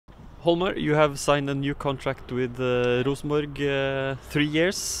Holmar, you have signed a new contract with Rosenborg, 3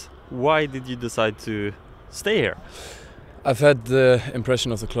 years. Why did you decide to stay here? I've had the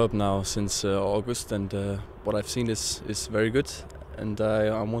impression of the club now since August, and what I've seen is very good, and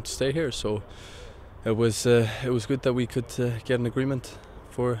I want to stay here. So it was good that we could get an agreement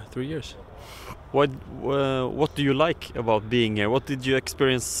for 3 years. What do you like about being here? What did you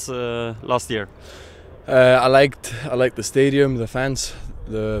experience last year? I liked the stadium, the fans,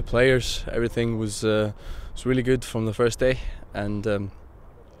 the players. Everything was really good from the first day, and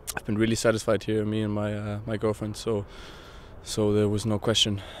I've been really satisfied here, me and my girlfriend. So there was no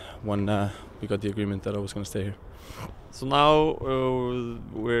question when we got the agreement that I was going to stay here. So now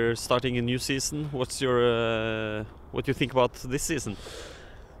we're starting a new season. What do you think about this season?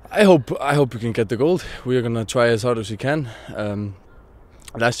 I hope we can get the gold. We are going to try as hard as we can.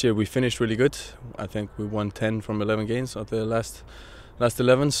 Last year we finished really good. I think we won 10 from 11 games at the last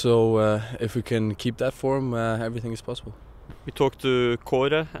 11. So if we can keep that form, everything is possible. We talked to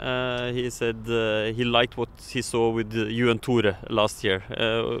Kåre. He said he liked what he saw with you and Tore last year.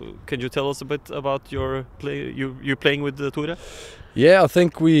 Can you tell us a bit about your you playing with Tore? Yeah, I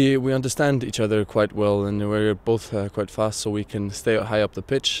think we understand each other quite well, and we're both quite fast, so we can stay high up the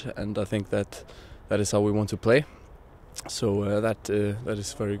pitch. And I think that is how we want to play. So that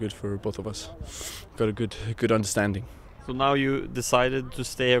is very good for both of us. Got a good understanding. So now you decided to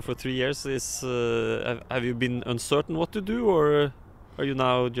stay here for 3 years. Have you been uncertain what to do, or are you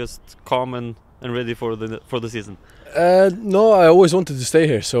now just calm and ready for the season? No, I always wanted to stay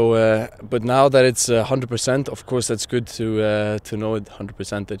here. So, but now that it's 100%, of course, that's good to know it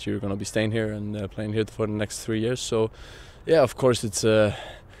 100% that you're going to be staying here and playing here for the next 3 years. So, yeah, of course, it's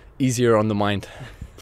easier on the mind.